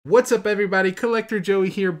What's up everybody, Collector Joey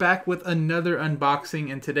here, back with another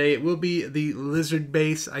unboxing, and today it will be the Lizard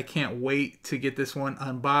Base. I can't wait to get this one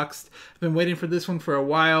unboxed. I've been waiting for this one for a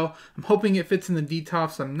while. I'm hoping it fits in the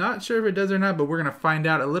DTOFs. I'm not sure if it does or not, but we're going to find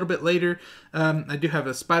out a little bit later. I do have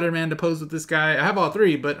a Spider-Man to pose with this guy. I have all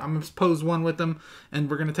three, but I'm going to pose one with them, and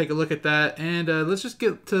we're going to take a look at that. And let's just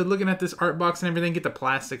get to looking at this art box and everything, get the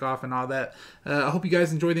plastic off and all that. I hope you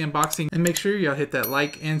guys enjoy the unboxing, and make sure y'all hit that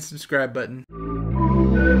like and subscribe button.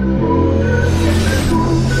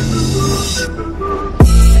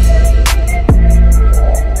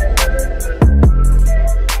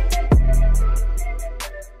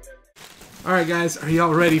 Alright guys, are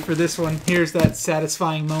y'all ready for this one? Here's that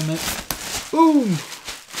satisfying moment. Boom!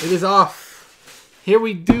 It is off. Here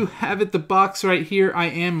we do have it, the box right here. I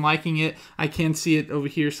am liking it. I can see it over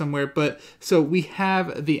here somewhere. But so we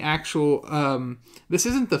have the actual, this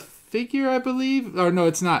isn't the figure, I believe, or no,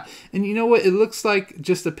 it's not. And you know what, it looks like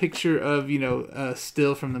just a picture of, you know, a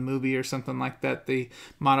still from the movie or something like that. They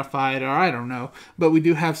modified, or I don't know, but we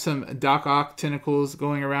do have some Doc Ock tentacles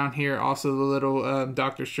going around here, also the little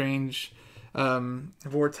Doctor Strange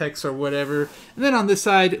vortex or whatever. And then on this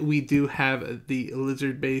side we do have the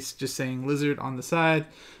Lizard Base, just saying Lizard on the side.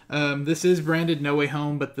 This is branded No Way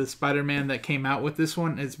Home, but the Spider-Man that came out with this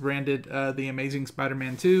one is branded The Amazing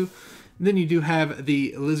Spider-Man 2. Then you do have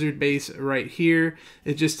the Lizard Base right here.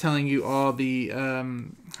 It's just telling you all the, I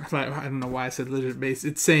don't know why I said Lizard Base.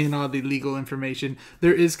 It's saying all the legal information.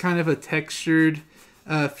 There is kind of a textured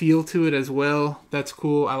feel to it as well. That's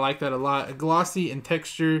cool. I like that a lot. A glossy and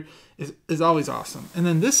texture is always awesome. And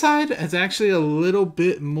then this side is actually a little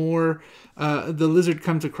bit more, the lizard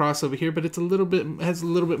comes across over here, but it's a little bit, has a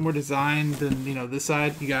little bit more design than, you know, this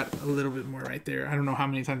side. You got a little bit more right there. I don't know how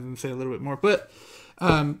many times I'm going to say a little bit more, but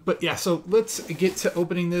yeah, so let's get to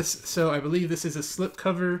opening this. So I believe this is a slip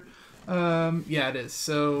cover. Yeah, it is.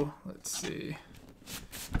 So let's see.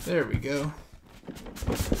 There we go.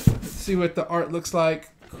 Let's see what the art looks like.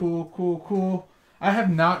 Cool, cool, cool. I have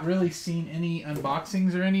not really seen any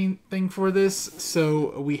unboxings or anything for this.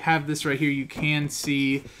 So we have this right here. You can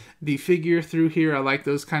see the figure through here. I like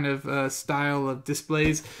those kind of style of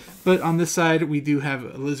displays. But on this side, we do have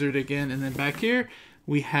a lizard again. And then back here,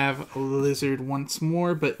 we have a lizard once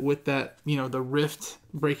more, but with that, you know, the rift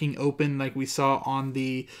breaking open like we saw on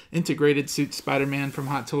the integrated suit Spider-Man from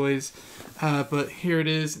Hot Toys. But here it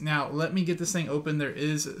is. Now, let me get this thing open. There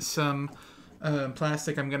is some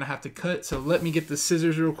plastic I'm going to have to cut, so let me get the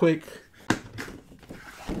scissors real quick.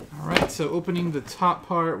 Alright, so opening the top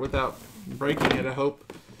part without breaking it, I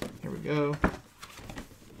hope. Here we go.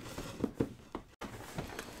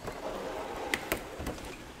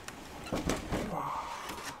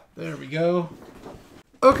 There we go.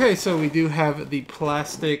 Okay, so we do have the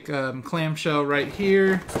plastic clamshell right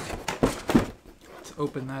here. Let's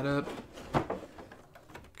open that up.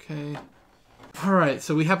 Okay. Alright,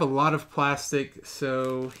 so we have a lot of plastic.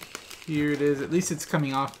 So here it is. At least it's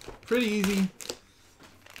coming off pretty easy.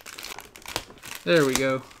 There we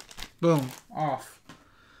go. Boom. Off.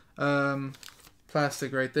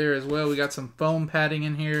 Plastic right there as well. We got some foam padding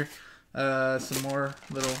in here. Some more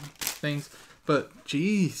little things. But,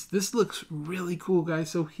 geez, this looks really cool,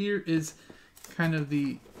 guys. So here is kind of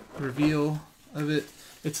the reveal of it.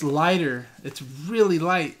 It's lighter. It's really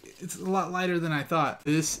light. It's a lot lighter than I thought.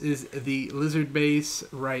 This is the Lizard Base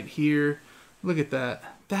right here. Look at that.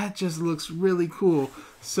 That just looks really cool.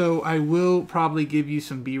 So I will probably give you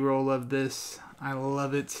some B-roll of this. I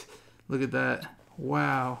love it. Look at that.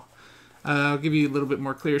 Wow. I'll give you a little bit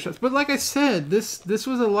more clear shots. But like I said, this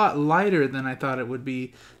was a lot lighter than I thought it would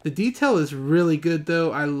be. The detail is really good,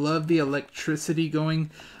 though. I love the electricity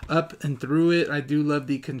going up and through it. I do love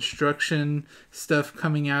the construction stuff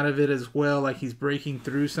coming out of it as well, like he's breaking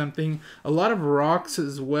through something. A lot of rocks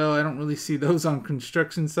as well. I don't really see those on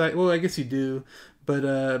construction site. Well, I guess you do. But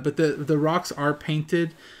the rocks are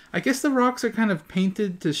painted. I guess the rocks are kind of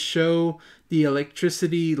painted to show the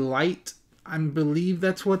electricity light. I believe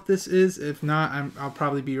that's what this is. If not, I'll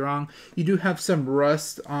probably be wrong. You do have some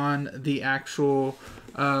rust on the actual,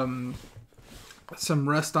 some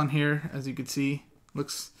rust on here, as you can see.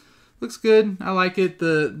 Looks good. I like it.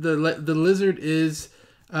 The lizard is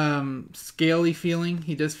scaly feeling.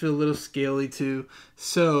 He does feel a little scaly too.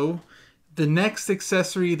 So the next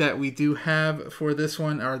accessory that we do have for this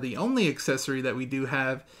one, or the only accessory that we do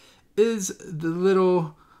have, is the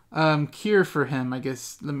little cure for him, I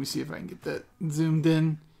guess. Let me see if I can get that zoomed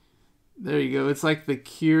in. There you go. It's like the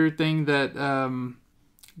cure thing that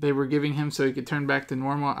they were giving him so he could turn back to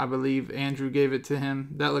normal. I believe Andrew gave it to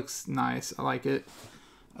him. That looks nice. I like it.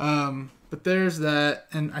 But there's that,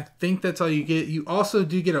 and I think that's all you get. You also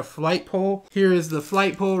do get a flight pole. Here is the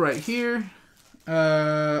flight pole right here.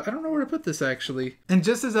 I don't know where to put this actually. And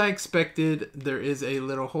just as I expected, there is a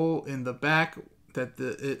little hole in the back that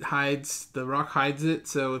it hides. The rock hides it,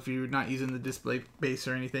 so if you're not using the display base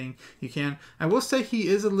or anything, you can. I will say he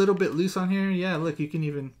is a little bit loose on here. Yeah, look, you can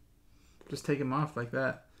even just take him off like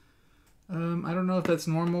that. I don't know if that's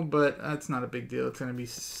normal, but that's not a big deal. It's going to be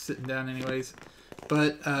sitting down anyways.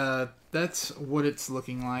 But that's what it's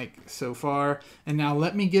looking like so far. And now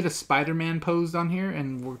let me get a Spider-Man posed on here,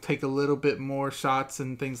 and we'll take a little bit more shots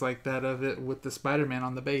and things like that of it with the Spider-Man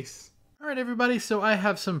on the base. Alright everybody, so I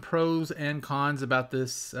have some pros and cons about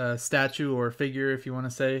this statue or figure, if you want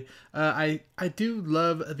to say. I do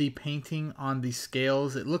love the painting on the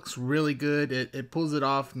scales. It looks really good. It pulls it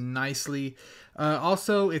off nicely.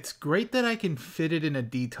 Also, it's great that I can fit it in a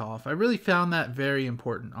DTOF. I really found that very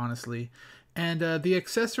important, honestly. And the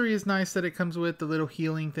accessory is nice that it comes with, the little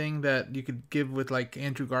healing thing that you could give with like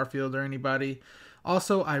Andrew Garfield or anybody.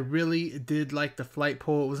 Also, I really did like the flight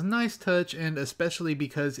pole. It was a nice touch, and especially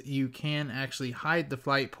because you can actually hide the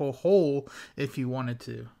flight pole hole if you wanted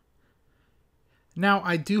to. Now,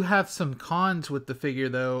 I do have some cons with the figure,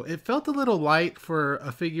 though. It felt a little light for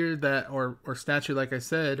a figure that, or statue, like I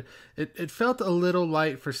said. It felt a little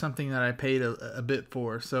light for something that I paid a bit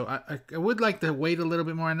for. So I would like to wait a little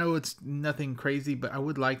bit more. I know it's nothing crazy, but I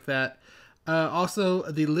would like that. Also,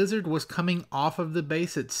 the lizard was coming off of the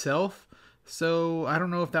base itself. So I don't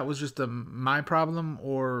know if that was just my problem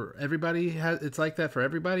or everybody it's like that for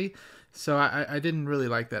everybody. So I didn't really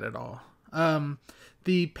like that at all.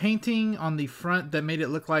 The painting on the front that made it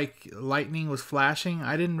look like lightning was flashing,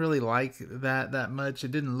 I didn't really like that much.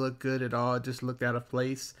 It didn't look good at all. It just looked out of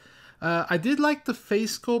place. I did like the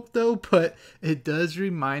face sculpt though, but it does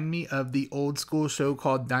remind me of the old school show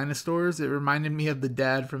called Dinosaurs. It reminded me of the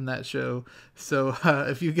dad from that show. So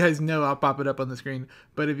if you guys know, I'll pop it up on the screen.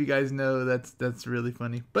 But if you guys know, that's really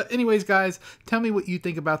funny. But anyways, guys, tell me what you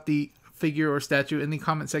think about the figure or statue in the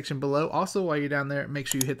comment section below. Also, while you're down there, make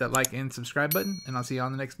sure you hit that like and subscribe button, and I'll see you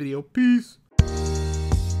on the next video. Peace!